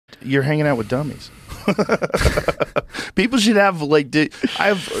you're hanging out with dummies. People should have I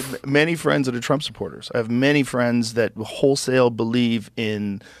have many friends that are Trump supporters. I have many friends that wholesale believe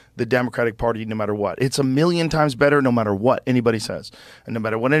in the Democratic Party no matter what. It's a million times better no matter what anybody says. And no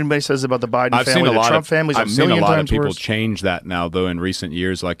matter what anybody says about the Biden family, the Trump family's a million times worse. I've seen a lot of people change that now, though, in recent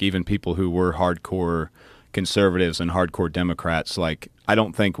years. Like even people who were hardcore conservatives and hardcore Democrats. Like I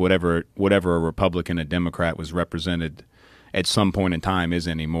don't think whatever a Republican and Democrat was represented at some point in time is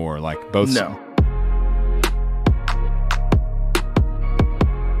anymore. Like both. No.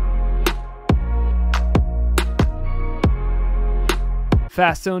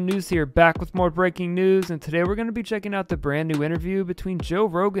 Fast Zone News here, back with more breaking news, and today we're going to be checking out the brand new interview between Joe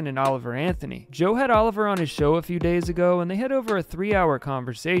Rogan and Oliver Anthony. Joe had Oliver on his show a few days ago, and they had over a 3-hour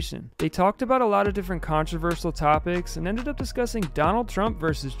conversation. They talked about a lot of different controversial topics and ended up discussing Donald Trump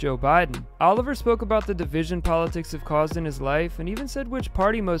versus Joe Biden. Oliver spoke about the division politics have caused in his life and even said which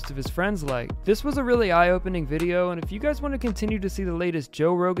party most of his friends like. This was a really eye-opening video, and if you guys want to continue to see the latest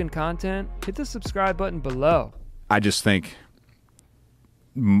Joe Rogan content, hit the subscribe button below. I just think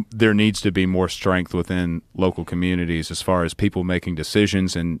there needs to be more strength within local communities as far as people making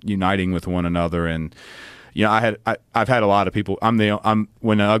decisions and uniting with one another. And you know, I've had a lot of people. I'm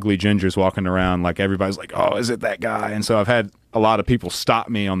when the ugly ginger's walking around, like everybody's like, "Oh, is it that guy?" And so I've had a lot of people stop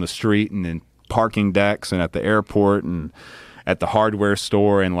me on the street and in parking decks and at the airport and at the hardware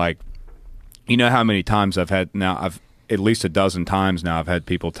store. And like, you know how many times I've at least a dozen times now I've had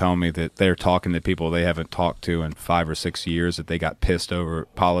people tell me that they're talking to people they haven't talked to in 5 or 6 years that they got pissed over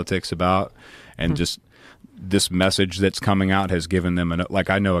politics about, and just this message that's coming out has given them like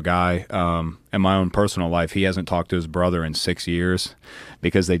I know a guy in my own personal life, he hasn't talked to his brother in 6 years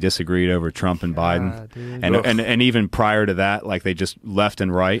because they disagreed over Trump and Biden. And even prior to that, like they just left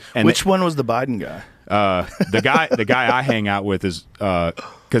and right. And which one was the Biden guy? The guy I hang out with is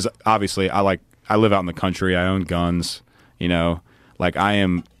because obviously I live out in the country. I own guns, you know, like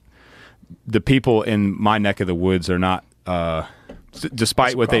the people in my neck of the woods are not,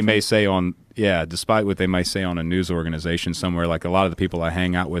 despite what they may say on a news organization somewhere, like a lot of the people I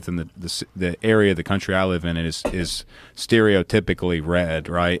hang out with in the area of the country I live in is stereotypically red,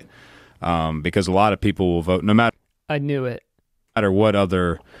 right? Because a lot of people will vote no matter. I knew it. No matter what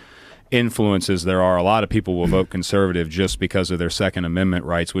other influences there are, a lot of people will vote conservative just because of their Second Amendment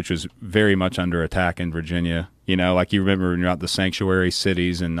rights, which was very much under attack in Virginia. You know, like you remember when you're out the sanctuary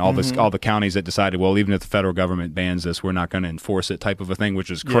cities and all the counties that decided, well, even if the federal government bans this, we're not going to enforce it, type of a thing, which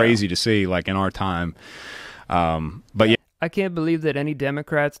is crazy to see, like in our time. But yeah, I can't believe that any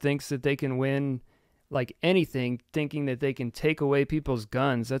Democrats thinks that they can win like anything, thinking that they can take away people's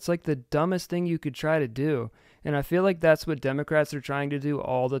guns. That's like the dumbest thing you could try to do. And I feel like that's what Democrats are trying to do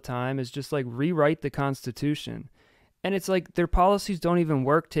all the time, is just like rewrite the Constitution. And it's like their policies don't even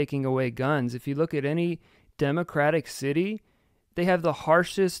work taking away guns. If you look at any Democratic city, they have the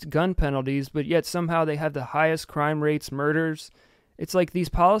harshest gun penalties, but yet somehow they have the highest crime rates, murders. It's like these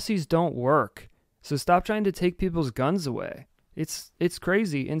policies don't work. So stop trying to take people's guns away. It's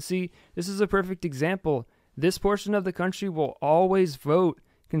crazy. And see, this is a perfect example. This portion of the country will always vote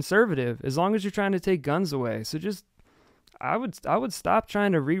conservative as long as you're trying to take guns away. So just I would stop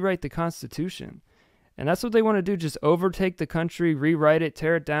trying to rewrite the Constitution. And that's what they want to do, just overtake the country, rewrite it,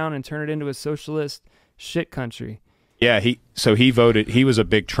 tear it down, and turn it into a socialist shit country. Yeah, he voted. He was a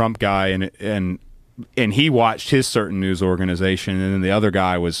big Trump guy, and he watched his certain news organization, and then the other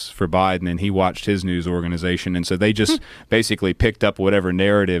guy was for Biden, and he watched his news organization, and so they just basically picked up whatever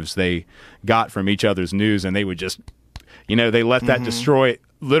narratives they got from each other's news, and they would just, you know, they let that destroy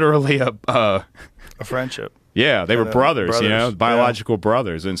literally a friendship. Yeah, they were brothers, you know, biological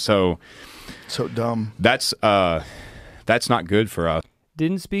brothers, and so dumb. That's not good for us.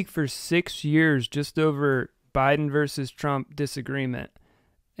 Didn't speak for 6 years just over Biden versus Trump disagreement.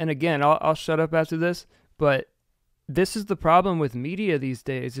 And again, I'll shut up after this, but this is the problem with media these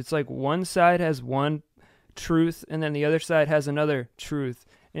days. It's like one side has one truth and then the other side has another truth.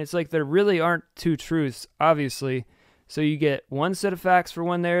 And it's like there really aren't two truths, obviously. So you get one set of facts for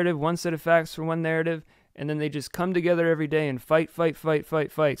one narrative, one set of facts for one narrative, and then they just come together every day and fight.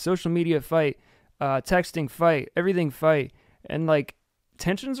 Social media fight, texting fight, everything fight. And like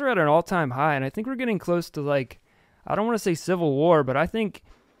tensions are at an all-time high, and I think we're getting close to, like, I don't want to say civil war, but I think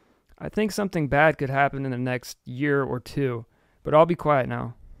something bad could happen in the next year or two. But I'll be quiet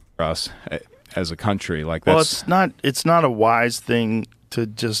now. For us as a country, like that's it's not a wise thing to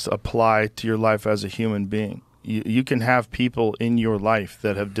just apply to your life as a human being. You can have people in your life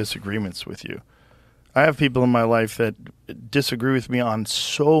that have disagreements with you. I have people in my life that disagree with me on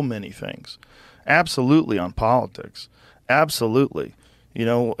so many things. Absolutely on politics. Absolutely. You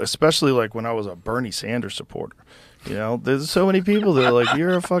know, especially like when I was a Bernie Sanders supporter. You know, there's so many people that are like,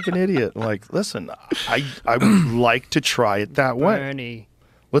 you're a fucking idiot. Like, listen, I would like to try it that way. Bernie.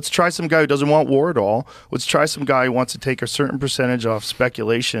 Let's try some guy who doesn't want war at all. Let's try some guy who wants to take a certain percentage off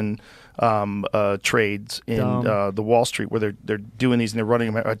speculation trades in the Wall Street, where they're doing these and they're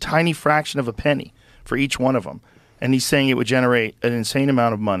running a tiny fraction of a penny for each one of them. And he's saying it would generate an insane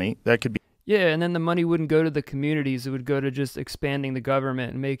amount of money that could be. Yeah, and then the money wouldn't go to the communities. It would go to just expanding the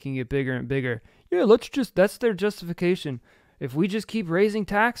government and making it bigger and bigger. Yeah, that's their justification. If we just keep raising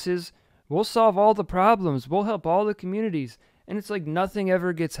taxes, we'll solve all the problems. We'll help all the communities. And it's like nothing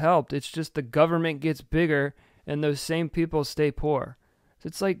ever gets helped. It's just the government gets bigger and those same people stay poor. So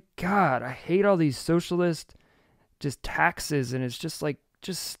it's like, God, I hate all these socialist just taxes. And it's just like,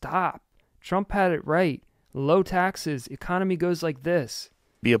 just stop. Trump had it right. Low taxes. Economy goes like this.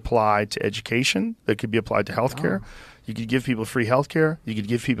 Be applied to education. That could be applied to healthcare. Oh. You could give people free healthcare. You could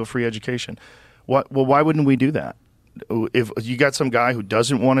give people free education. Well, why wouldn't we do that? If you got some guy who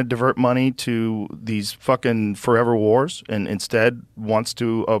doesn't want to divert money to these fucking forever wars and instead wants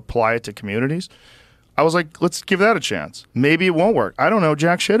to apply it to communities, I was like, let's give that a chance. Maybe it won't work. I don't know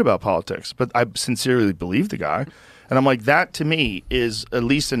jack shit about politics, but I sincerely believe the guy. And I'm like, that to me is at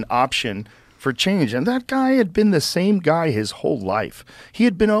least an option for change. And that guy had been the same guy his whole life. He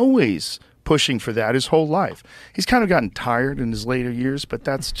had been always pushing for that his whole life. He's kind of gotten tired in his later years, but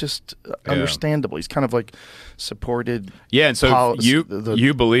that's just understandable. He's kind of like supported. Yeah, and so you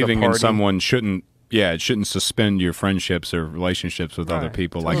believing in someone shouldn't. Yeah, it shouldn't suspend your friendships or relationships with other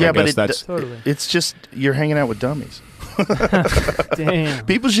people. Like, yeah, I guess that's totally. It's just you're hanging out with dummies. Damn.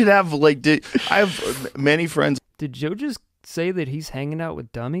 People should have like. I have many friends. Did Joe just say that he's hanging out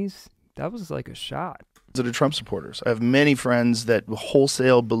with dummies? That was like a shot. That are Trump supporters. I have many friends that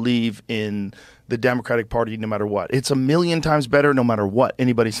wholesale believe in the Democratic Party no matter what. It's a million times better no matter what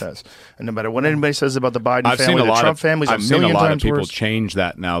anybody says. And no matter what anybody says about the Biden family, the Trump family is a million times worse. I've seen a lot of people change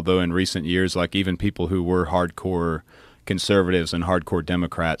that now, though, in recent years. Like, even people who were hardcore conservatives and hardcore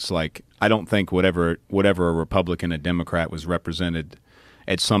Democrats, like, I don't think whatever a Republican and Democrat was represented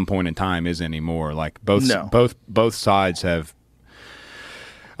at some point in time is anymore. Like, both sides have.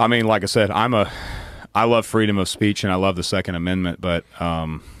 I mean, like I said, I love freedom of speech and I love the Second Amendment, but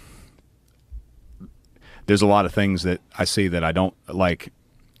there's a lot of things that I see that I don't like.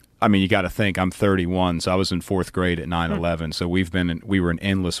 I mean, you got to think I'm 31, so I was in 4th grade at 9/11. So we were in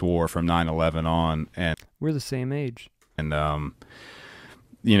endless war from 9/11 on, and we're the same age. And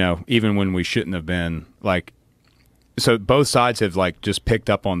you know, even when we shouldn't have been, like. So both sides have like just picked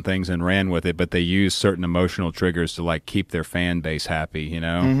up on things and ran with it, but they use certain emotional triggers to like keep their fan base happy, you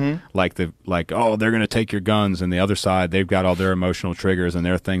know? Like oh, they're going to take your guns, and the other side, they've got all their emotional triggers and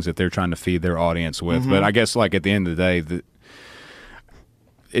their things that they're trying to feed their audience with. But I guess like at the end of the day,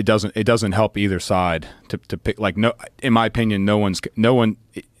 it doesn't help either side to pick. Like, no, in my opinion, no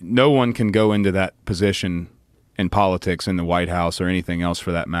one can go into that position in politics in the White House or anything else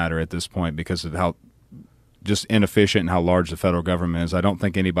for that matter at this point because of how just inefficient and how large the federal government is. I don't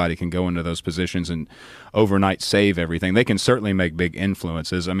think anybody can go into those positions and overnight save everything. They can certainly make big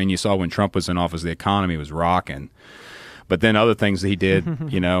influences. I mean, you saw when Trump was in office, the economy was rocking. But then other things that he did,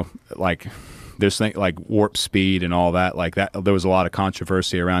 you know, like there's things like warp speed and all that, like that. There was a lot of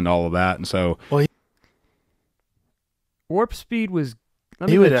controversy around all of that. And so warp speed was,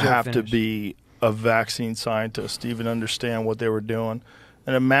 he would have to be a vaccine scientist to even understand what they were doing.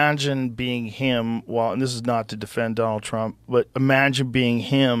 And imagine being him, and this is not to defend Donald Trump, but imagine being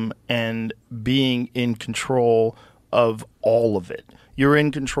him and being in control of all of it. You're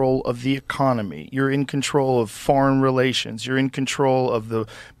in control of the economy. You're in control of foreign relations. You're in control of the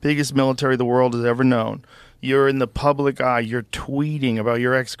biggest military the world has ever known. You're in the public eye. You're tweeting about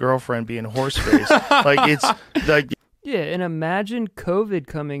your ex-girlfriend being horse-faced. Like, it's like... Yeah, and imagine COVID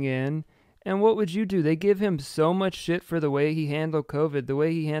coming in. And what would you do? They give him so much shit for the way he handled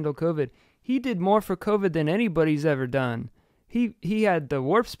COVID. He did more for COVID than anybody's ever done. He had the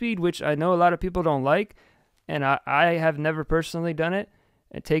warp speed, which I know a lot of people don't like, and I have never personally done it,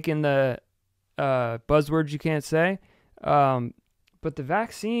 and taken the buzzwords you can't say. But the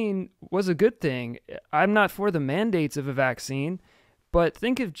vaccine was a good thing. I'm not for the mandates of a vaccine, but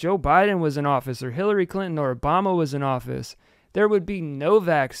think if Joe Biden was in office or Hillary Clinton or Obama was in office, there would be no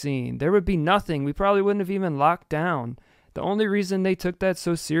vaccine. There would be nothing. We probably wouldn't have even locked down. The only reason they took that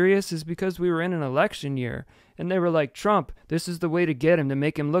so serious is because we were in an election year. And they were like, Trump, this is the way to get him, to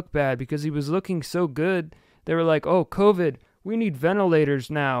make him look bad because he was looking so good. They were like, oh, COVID, we need ventilators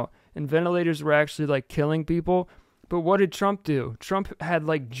now. And ventilators were actually like killing people. But what did Trump do? Trump had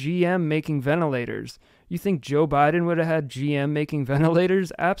like GM making ventilators. You think Joe Biden would have had GM making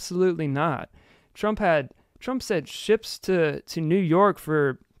ventilators? Absolutely not. Trump said ships to New York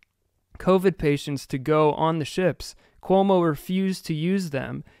for COVID patients to go on the ships. Cuomo refused to use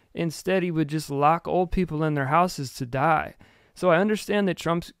them. Instead, he would just lock old people in their houses to die. So I understand that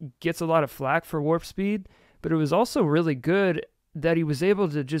Trump gets a lot of flack for warp speed, but it was also really good that he was able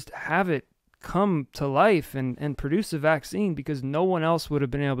to just have it come to life and produce a vaccine, because no one else would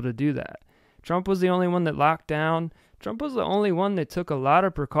have been able to do that. Trump was the only one that locked down. Trump was the only one that took a lot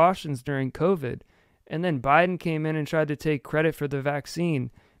of precautions during COVID. And then Biden came in and tried to take credit for the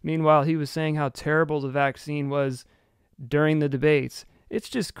vaccine. Meanwhile, he was saying how terrible the vaccine was during the debates. It's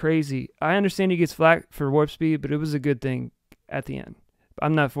just crazy. I understand he gets flack for warp speed, but it was a good thing at the end.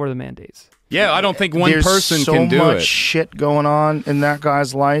 I'm not for the mandates. Yeah, I don't think one person so can do much it. shit going on in that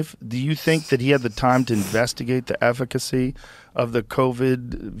guy's life. Do you think that he had the time to investigate the efficacy of the COVID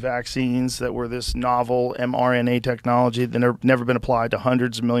vaccines that were this novel mRNA technology that never been applied to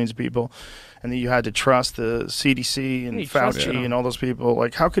hundreds of millions of people, and that you had to trust the CDC and Fauci and all those people?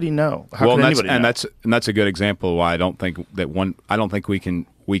 Like, how could he know? How could anybody know? That's a good example of why I don't think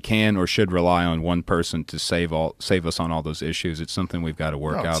we can or should rely on one person to save us on all those issues. It's something we've got to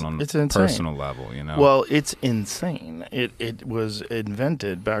work out on a personal level, you know. Well, it's insane. It was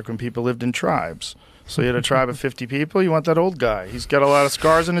invented back when people lived in tribes. So you had a tribe of 50 people. You want that old guy. He's got a lot of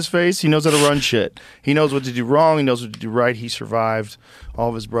scars on his face. He knows how to run shit. He knows what to do wrong. He knows what to do right. He survived. All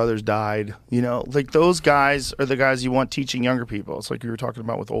of his brothers died. You know, like, those guys are the guys you want teaching younger people. It's like you were talking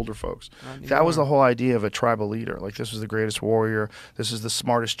about with older folks. That was the whole idea of a tribal leader. Like, this was the greatest warrior. This is the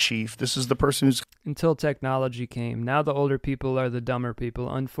smartest chief. This is the person who's... Until technology came. Now the older people are the dumber people,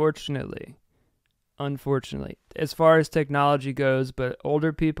 unfortunately. As far as technology goes, but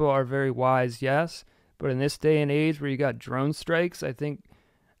older people are very wise, yes. But in this day and age where you got drone strikes, I think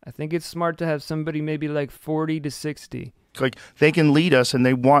it's smart to have somebody maybe like 40 to 60. Like, they can lead us, and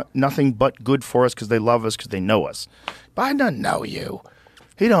they want nothing but good for us because they love us, because they know us. Biden doesn't know you.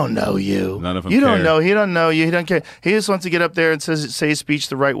 He don't know you. None of them You care. don't know. He don't know you. He don't care. He just wants to get up there and say his speech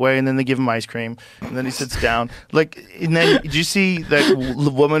the right way, and then they give him ice cream, and then he sits down. Like, and then did you see that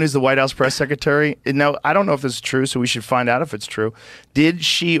woman who's the White House press secretary? Now, I don't know if this is true, so we should find out if it's true. Did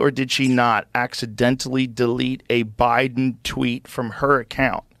she or did she not accidentally delete a Biden tweet from her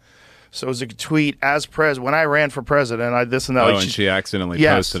account? So it was a tweet as when I ran for president, this and that. Oh, and she accidentally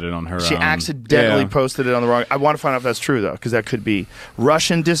posted it on her own. She accidentally posted it on the wrong. I want to find out if that's true, though, because that could be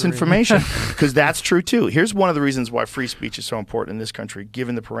Russian disinformation, because that's true, too. Here's one of the reasons why free speech is so important in this country,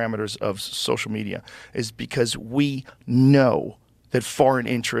 given the parameters of social media, is because we know that foreign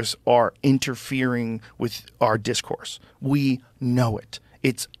interests are interfering with our discourse. We know it.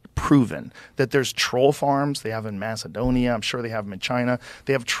 It's proven that there's troll farms they have in Macedonia. I'm sure they have them in China.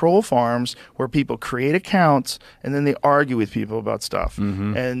 They have troll farms where people create accounts and then they argue with people about stuff.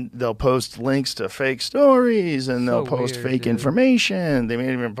 And they'll post links to fake stories, and they'll post fake information. They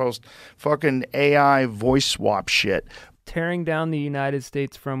may even post fucking AI voice swap shit. Tearing down the United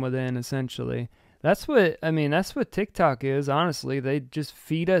States from within, essentially. That's what TikTok is, honestly. They just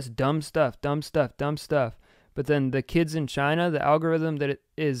feed us dumb stuff. But then the kids in China, the algorithm that it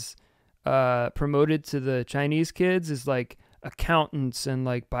is promoted to the Chinese kids is like accountants and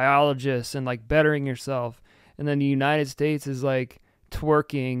like biologists and like bettering yourself. And then the United States is like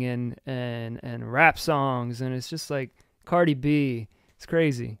twerking and rap songs. And it's just like Cardi B. It's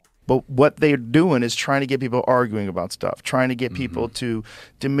crazy. But what they're doing is trying to get people arguing about stuff, trying to get people to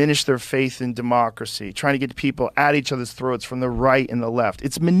diminish their faith in democracy, trying to get people at each other's throats from the right and the left.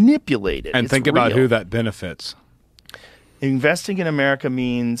 It's manipulated. And think about who that benefits. Investing in America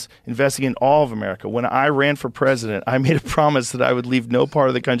means investing in all of America. When I ran for president, I made a promise that I would leave no part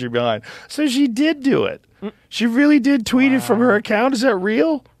of the country behind. So she did do it. She really did tweet it from her account. Is that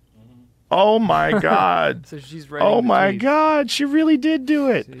real? Oh, my God. So she's writing Oh, my God. She really did do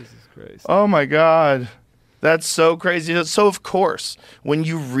it. Jesus Christ. Oh, my God. That's so crazy. So, of course, when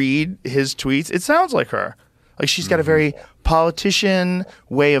you read his tweets, it sounds like her. Like, she's got a very politician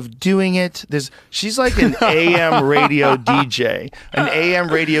way of doing it. She's like an AM radio DJ. An AM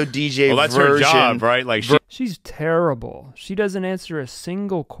radio DJ Well, that's version. her job, right? Like, She's terrible. She doesn't answer a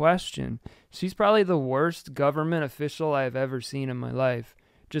single question. She's probably the worst government official I've ever seen in my life.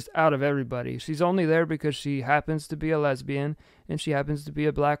 Just out of everybody. She's only there because she happens to be a lesbian and she happens to be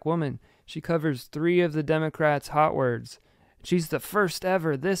a black woman. She covers 3 of the Democrats' hot words. She's the first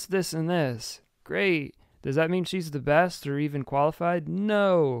ever this, and this. Great. Does that mean she's the best or even qualified?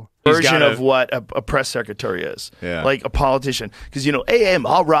 No. Version of what a press secretary is. Yeah. Like a politician. Because, you know, AM,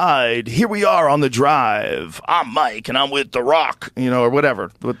 all right, here we are on the drive. I'm Mike, and I'm with The Rock, you know, or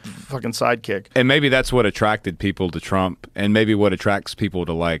whatever, with the fucking sidekick. And maybe that's what attracted people to Trump, and maybe what attracts people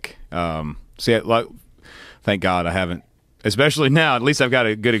to like thank God I haven't, especially now, at least I've got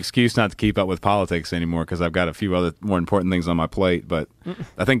a good excuse not to keep up with politics anymore because I've got a few other more important things on my plate. But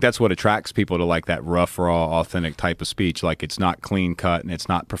I think that's what attracts people to like that rough, raw, authentic type of speech. Like it's not clean cut and it's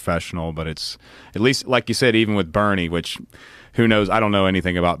not professional, but it's at least, like you said, even with Bernie, which who knows? I don't know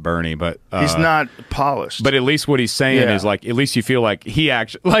anything about Bernie, but he's not polished. But at least what he's saying is like, at least you feel like he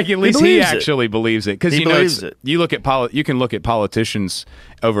actually, like at least he actually believes it. Because you know, you look at you can look at politicians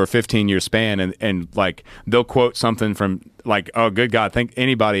over a 15-year span, and like they'll quote something from like, oh, good God, think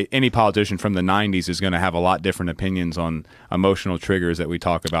any politician from the 90s is going to have a lot different opinions on emotional triggers that we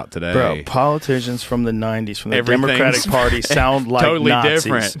talk about today. Bro, politicians from the 90s, from the Democratic Party sound like totally Nazis.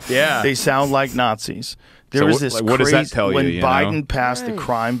 Different. Yeah. They sound like Nazis. There was this what does that tell you? When You Biden passed the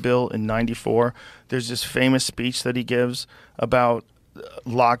crime bill in '94, there's this famous speech that he gives about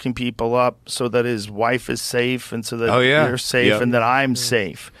locking people up so that his wife is safe and so that they're safe and that I'm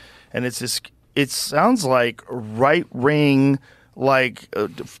safe. And it's this. It sounds like right wing, like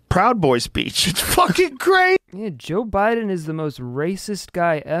Proud Boy speech. It's fucking great. Yeah, Joe Biden is the most racist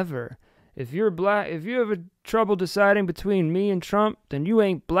guy ever. If you're black, if you have trouble deciding between me and Trump, then you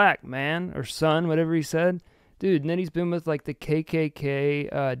ain't black, man, or son, whatever he said. Dude, and then he's been with like the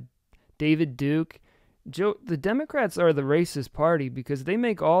KKK, David Duke. The Democrats are the racist party because they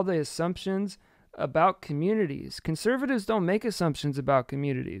make all the assumptions about communities. Conservatives don't make assumptions about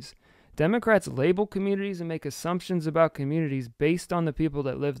communities. Democrats label communities and make assumptions about communities based on the people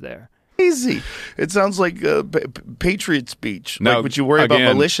that live there. Easy. It sounds like patriot speech. No, like what you worry about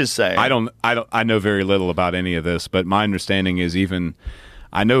militias saying. I know very little about any of this, but my understanding is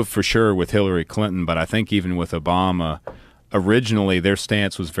I know for sure with Hillary Clinton, but I think even with Obama, originally their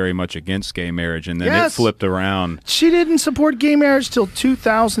stance was very much against gay marriage, and then it flipped around. She didn't support gay marriage till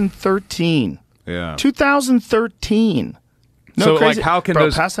 2013. Yeah. 2013. No, so crazy. Like how can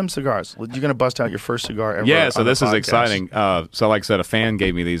those pass them cigars? You're gonna bust out your first cigar ever. Yeah, so this is exciting. So like I said, a fan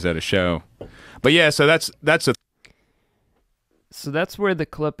gave me these at a show. But yeah, so that's where the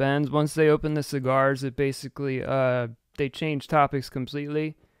clip ends. Once they open the cigars, it basically they change topics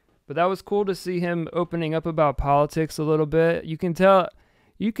completely. But that was cool to see him opening up about politics a little bit. You can tell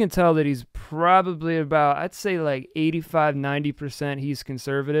that he's probably about, I'd say like 85-90% he's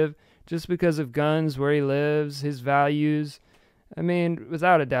conservative, just because of guns, where he lives, his values. I mean,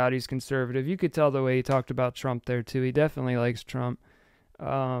 without a doubt, he's conservative. You could tell the way he talked about Trump there, too. He definitely likes Trump.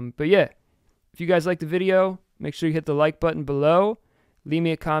 But yeah, if you guys liked the video, make sure you hit the like button below. Leave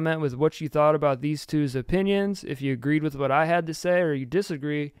me a comment with what you thought about these two's opinions. If you agreed with what I had to say or you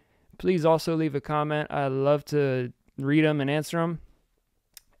disagree, please also leave a comment. I'd love to read them and answer them.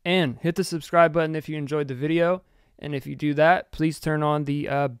 And hit the subscribe button if you enjoyed the video. And if you do that, please turn on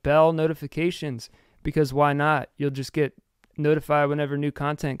the bell notifications, because why not? You'll just get notified whenever new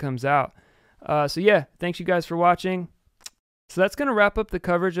content comes out. So yeah, thanks you guys for watching. So that's going to wrap up the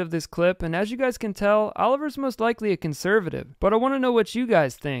coverage of this clip, and as you guys can tell, Oliver's most likely a conservative. But I want to know what you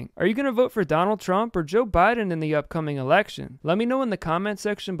guys think. Are you going to vote for Donald Trump or Joe Biden in the upcoming election? Let me know in the comment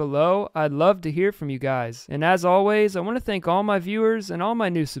section below. I'd love to hear from you guys. And as always, I want to thank all my viewers and all my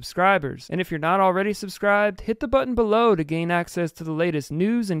new subscribers. And if you're not already subscribed, hit the button below to gain access to the latest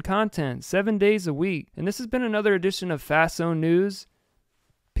news and content 7 days a week. And this has been another edition of Fast Zone News.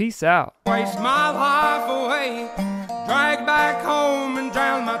 Peace out. Waste my life away, drag back home and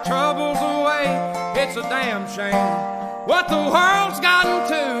drown my troubles away. It's a damn shame what the world's gotten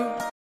to.